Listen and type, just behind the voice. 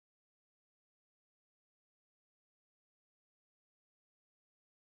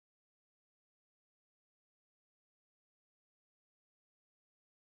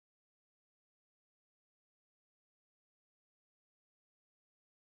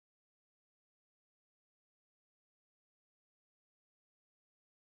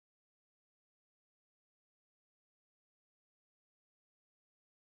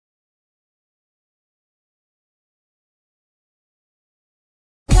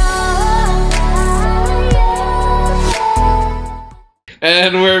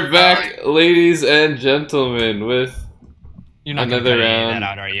And we're back, ladies and gentlemen, with You're not gonna another cut any of round. that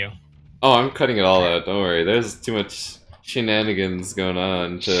out, are you? Oh, I'm cutting it all out. Don't worry. There's too much shenanigans going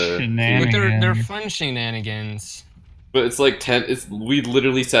on to. But they're Shenanigans. fun shenanigans. But it's like 10. We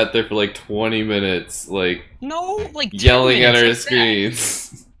literally sat there for like 20 minutes, like No, like 10 yelling at minutes, our like that.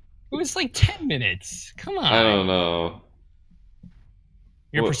 screens. It was like 10 minutes. Come on. I don't know.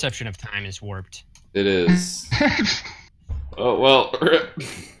 Your What- perception of time is warped. It is. Oh well.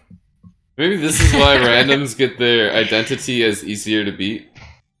 Maybe this is why randoms get their identity as easier to beat.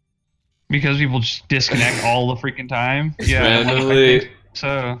 Because people just disconnect all the freaking time. Yeah, Randomly. I think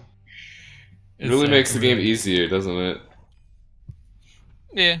so. It really makes the game easier, doesn't it?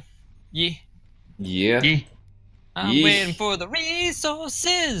 Yeah. Yeah. Yeah. Yeah. I'm Yeesh. waiting for the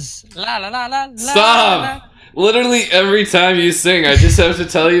resources. La la la la la. Stop! Literally every time you sing, I just have to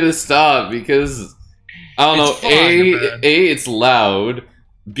tell you to stop because I don't It's know. fun, A, it's loud.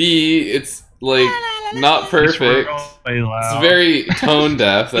 B, it's like not perfect. Really loud. It's very tone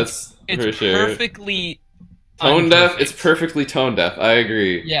deaf. That's It's for sure. perfectly Tone deaf. unperfect. It's perfectly tone deaf. I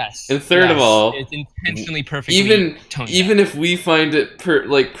agree. Yes. And third of yes, all, it's intentionally perfectly Even tone even deaf. if we find it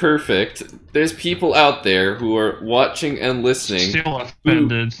perfect, there's people out there who are watching and listening Still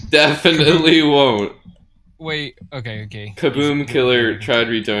offended. definitely won't. Wait. Okay. Okay. Kaboom Killer tried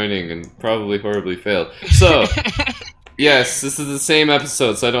rejoining and probably horribly failed. So, yes, this is the same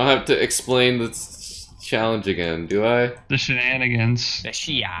episode, so I don't have to explain the challenge again, do I? The shenanigans. The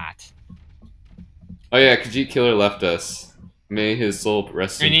Shiat. Oh yeah, Khajiit Killer left us. May his soul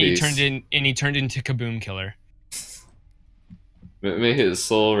rest in And he peace. turned into Kaboom Killer. May his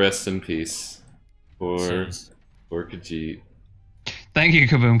soul rest in peace. For Says- Khajiit. Thank you,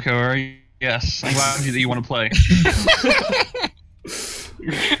 Quxzcover. Yes, I'm glad that you want to play.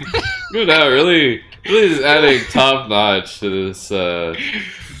 Good out, really just adding top notch to this. Oh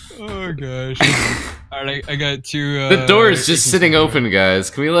gosh. Alright, I got two. The door is just sitting open, guys.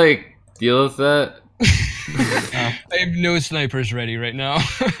 Can we like deal with that? I have no snipers ready right now.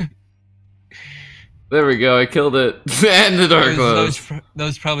 There we go. I killed it, and the door closed. That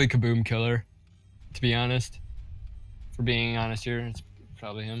was probably Kaboom Killer. To be honest, for being honest here, it's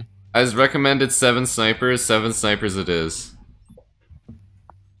probably him. As recommended, 7 snipers. 7 snipers it is.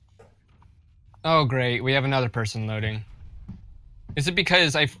 Oh great, we have another person loading. Is it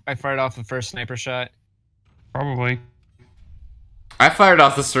because I fired off the first sniper shot? Probably. I fired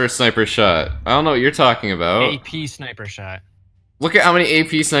off the first sniper shot. I don't know what you're talking about. AP sniper shot. Look at how many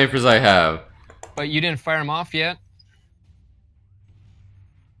AP snipers I have. But you didn't fire him off yet?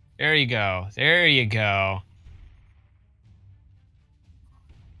 There you go. There you go.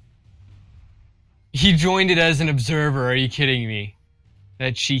 He joined it as an observer. Are you kidding me?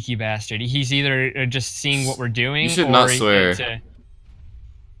 That cheeky bastard. He's either just seeing what we're doing. You should or not he swear. gets a-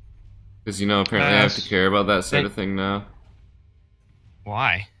 Because, you know, apparently I have to care about that sort of thing now.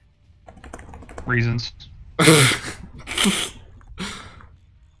 Why? Reasons.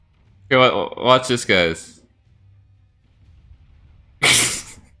 Okay, watch this, guys.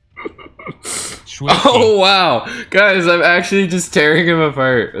 Swifty. Oh, wow. Guys, I'm actually just tearing him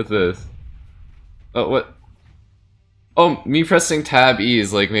apart with this. Oh, what? Oh, me pressing Tab E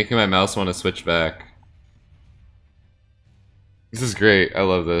is like making my mouse want to switch back. This is great. I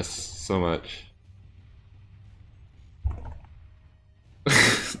love this so much.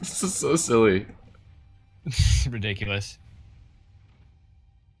 This is so silly. Ridiculous.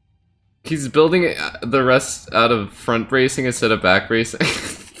 He's building the rest out of front bracing instead of back bracing.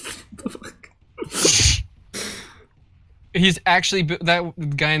 The fuck? He's actually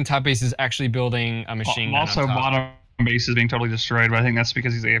that guy in top base is actually building a machine gun. Also, on top. bottom base is being totally destroyed, but I think that's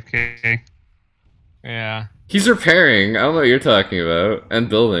because he's AFK. Yeah. He's repairing. I don't know what you're talking about. And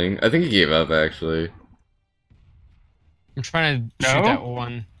building. I think he gave up, actually. I'm trying to shoot No? that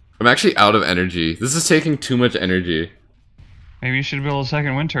one. I'm actually out of energy. This is taking too much energy. Maybe you should build a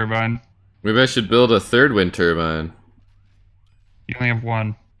second wind turbine. Maybe I should build a 3rd wind turbine. You only have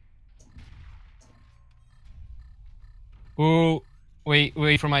one. Ooh,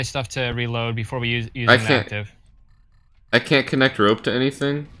 wait for my stuff to reload before we use I an can't- active. I can't connect rope to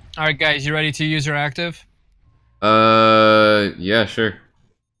anything? Alright guys, you ready to use your active? Yeah, sure.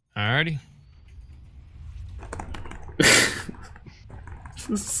 Alrighty.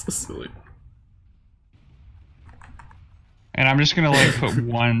 This is so silly. And I'm just gonna like put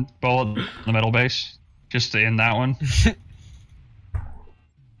one bullet in the middle base, just to end that one.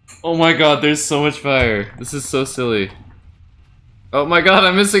 Oh my god, there's so much fire. This is so silly. Oh my god,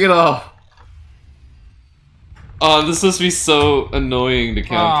 I'm missing it all. Oh, this must be so annoying to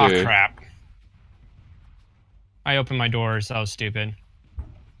counter. Oh crap. I opened my doors, that was stupid.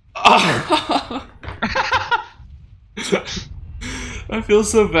 I feel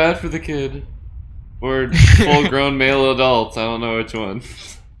so bad for the kid. Or full-grown male adult. I don't know which one.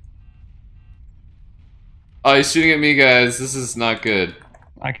 Oh, he's shooting at me, guys. This is not good.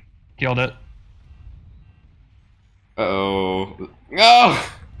 I killed it. Uh-oh. No!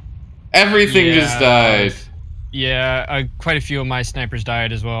 Everything just died. Yeah, quite a few of my snipers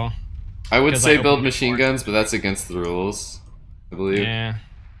died as well. I would say build opened machine guns, but that's against the rules, I believe. Yeah.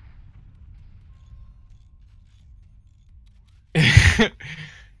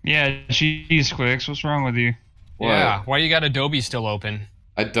 Yeah, jeez, Quix, what's wrong with you? What? Yeah, why you got Adobe still open?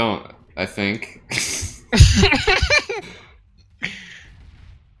 I don't, I think.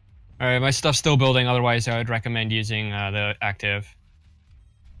 Alright, my stuff's still building, otherwise I would recommend using the active.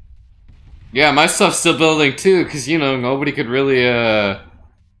 Yeah, my stuff's still building too, because, you know, nobody could really,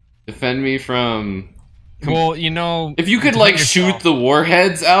 defend me from... Well, you know... If you could, like, shoot the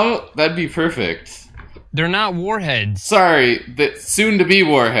warheads out, that'd be perfect. They're not warheads. Sorry, the soon-to-be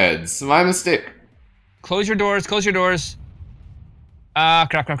warheads. My mistake. Close your doors, close your doors. Ah,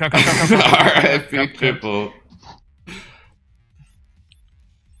 crap. R.I.P. Triple.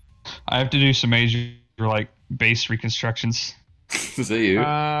 I have to do some major, like, base reconstructions. Is that you?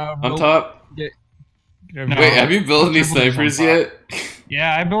 On top? No, Wait, have you built any snipers yet?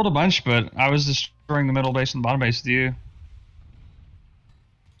 Yeah, I built a bunch, but I was destroying the middle base and the bottom base with you.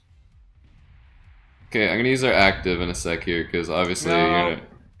 Okay, I'm gonna use our active in a sec here, because obviously you're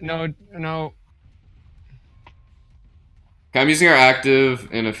gonna... No. Okay, I'm using our active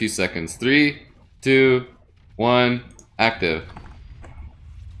in a few seconds. 3, 2, 1, active.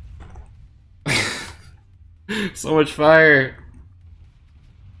 So much fire!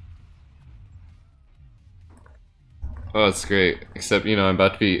 Oh, it's great. Except, you know, I'm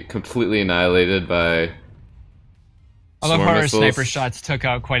about to be completely annihilated by I love storm how our missiles. sniper shots took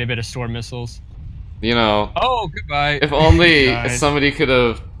out quite a bit of storm missiles. You know, Oh, goodbye. if only Died. somebody could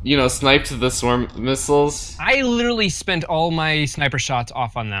have, you know, sniped the swarm missiles. I literally spent all my sniper shots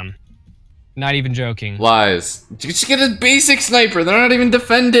off on them. Not even joking. Lies. Just get a basic sniper. They're not even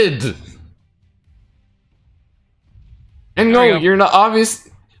defended. And There we no, go. you're not obvious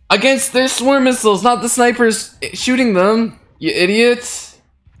against their swarm missiles, not the snipers shooting them. You idiots.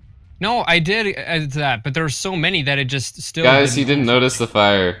 No, I did that, but there were so many that it just still. Guys, he didn't notice the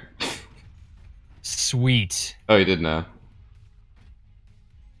fire. Sweet. Oh, he did now.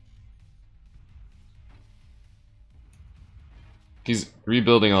 He's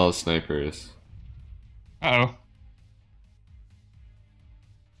rebuilding all his snipers. Uh-oh.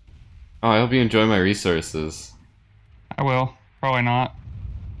 Oh, I hope you enjoy my resources. I will. Probably not.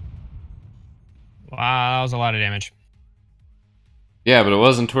 Wow, that was a lot of damage. Yeah, but it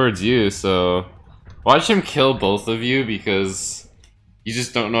wasn't towards you, so... Watch him kill both of you because you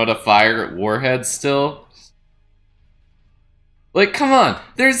just don't know how to fire at warheads still. Like, come on!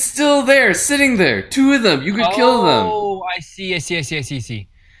 They're still there, sitting there! 2 of them! You could kill them! Oh, I see.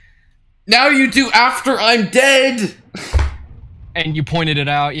 Now you do after I'm dead! And you pointed it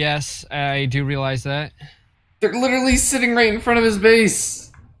out, yes. I do realize that. They're literally sitting right in front of his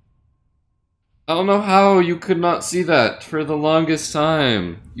base! I don't know how you could not see that for the longest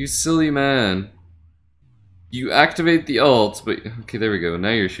time. You silly man. You activate the ult, but... Okay, there we go. Now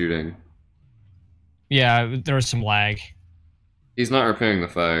you're shooting. Yeah, there was some lag. He's not repairing the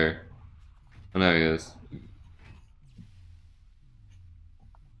fire. Oh, now he is.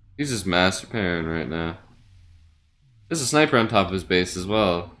 He's just mass repairing right now. There's a sniper on top of his base as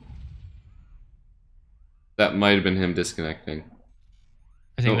well. That might have been him disconnecting.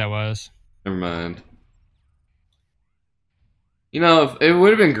 I think Nope. that was. Never mind. You know, it would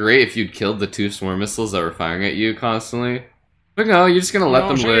have been great if you'd killed the 2 swarm missiles that were firing at you constantly. But no, you're just gonna let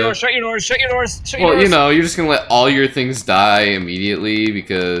them live. Shut your doors. Well, you know, you're just gonna let all your things die immediately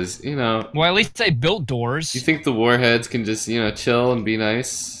because, you know... Well, at least I built doors. You think the warheads can just, you know, chill and be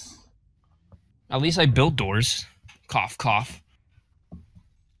nice? At least I built doors. Cough, cough.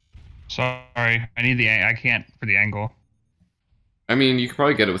 Sorry. I need the... I can't for the angle. I mean, you could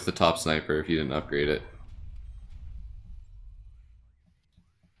probably get it with the top sniper if you didn't upgrade it.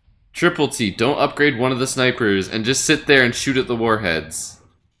 Triple T, don't upgrade one of the snipers and just sit there and shoot at the warheads.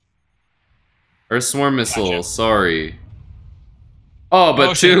 Or swarm missiles, Gotcha. Sorry. Oh,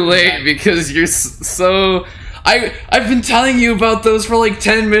 but too late because you're so... I've been telling you about those for like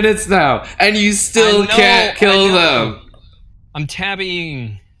 10 minutes now, and you still can't kill them. I'm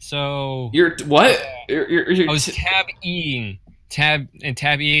tab-ing, so... You're... What? You're I was tab-ing. Tab and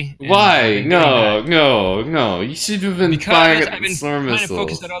tab-e. Why? No. You should have been firing Because at I've been swarm trying to missiles.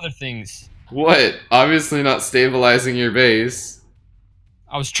 focus on other things. What? Obviously not stabilizing your base.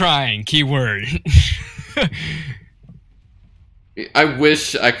 I was trying. Keyword. I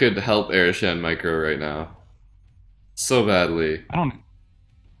wish I could help Arishan Micro right now. So badly. I don't.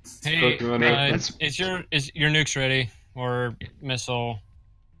 Hey, Pokemon is your nuke's ready or missile?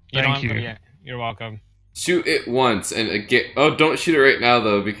 Thank you. Yeah, you're welcome. Shoot it once and get. Oh, don't shoot it right now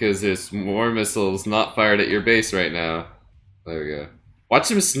though, because there's more missiles not fired at your base right now. There we go.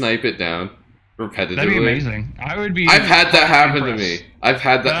 Watch him snipe it down repetitively. That'd be amazing. I would be. I've had that happen impressed. to me. I've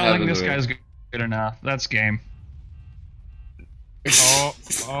had that I happen don't think to this me. guy's good enough. That's game.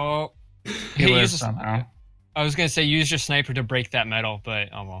 Oh. He Hey, lives use a- somehow. I was gonna say use your sniper to break that metal, but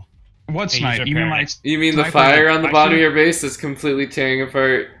oh well. What Hey, snipe? use You your mean my? parent. You mean the Sniper fire that on the I bottom of shoot? your base that's completely tearing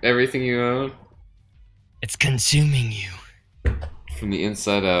apart everything you own? It's consuming you. From the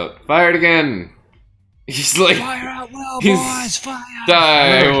inside out. Fire it again! He's like, Fire out well, He's- boys! Fire!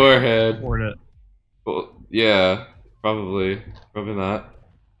 die, Oh. warhead. Afford it. Well, yeah, probably. Probably not.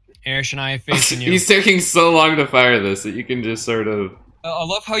 Erish and I have faith in you. He's taking so long to fire this that you can just sort of... I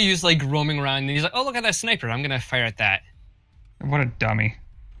love how he's like roaming around and he's like, oh, look at that sniper. I'm gonna fire at that. What a dummy.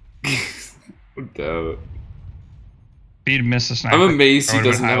 No doubt. If he'd missed the sniper, I'm amazed I he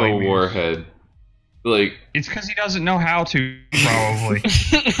would've doesn't been have a highly amused. warhead. Like, It's because he doesn't know how to, probably.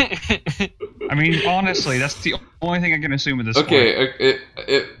 I mean, honestly, that's the only thing I can assume at this point. okay,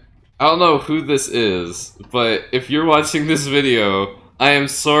 I don't know who this is, but if you're watching this video, I am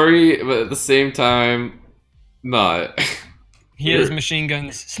sorry, but at the same time, not. He has machine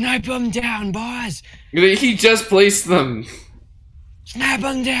guns. Snipe them down, boys! He just placed them. Snipe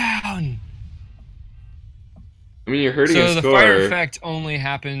them down! I mean, you're hurting So his the score. fire effect only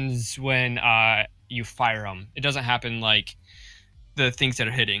happens when you fire them. It doesn't happen like the things that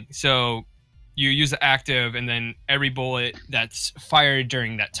are hitting. So you use the active, and then every bullet that's fired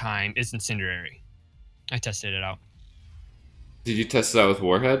during that time is incendiary. I tested it out. Did you test it out with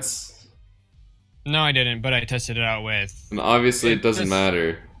warheads? No, I didn't, but I tested it out with. And obviously it doesn't just-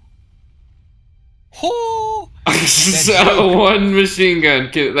 matter. Oh! So one machine gun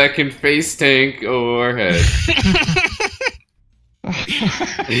that can face tank a warhead.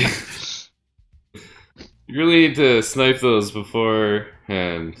 You really need to snipe those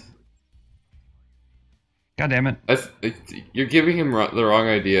beforehand. God damn it. You're giving him the wrong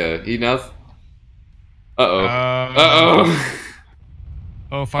idea. He now. Uh-oh. Uh-oh.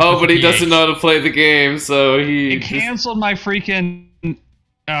 Oh, fuck Oh, with but the he doesn't PH. know how to play the game, so he. It canceled my freaking.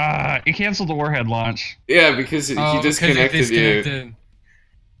 It canceled the warhead launch. Yeah, because he Oh, 'cause it disconnected you. disconnected.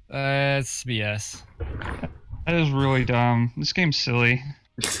 That's BS. That is really dumb. This game's silly.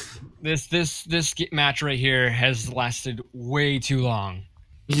 This match right here has lasted way too long.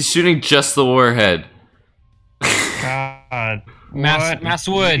 He's shooting just the warhead. God. Mass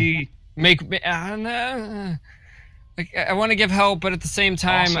wood. He- I want to give help, but at the same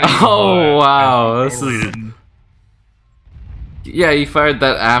time, Also- Oh wow, this Totally is. didn't. Yeah, he fired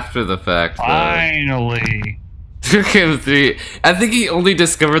that after the fact. though. Finally. Took him 3. I think he only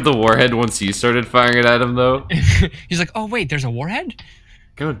discovered the warhead once you started firing it at him, though. he's like, "Oh wait, there's a warhead."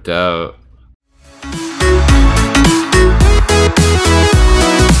 No doubt.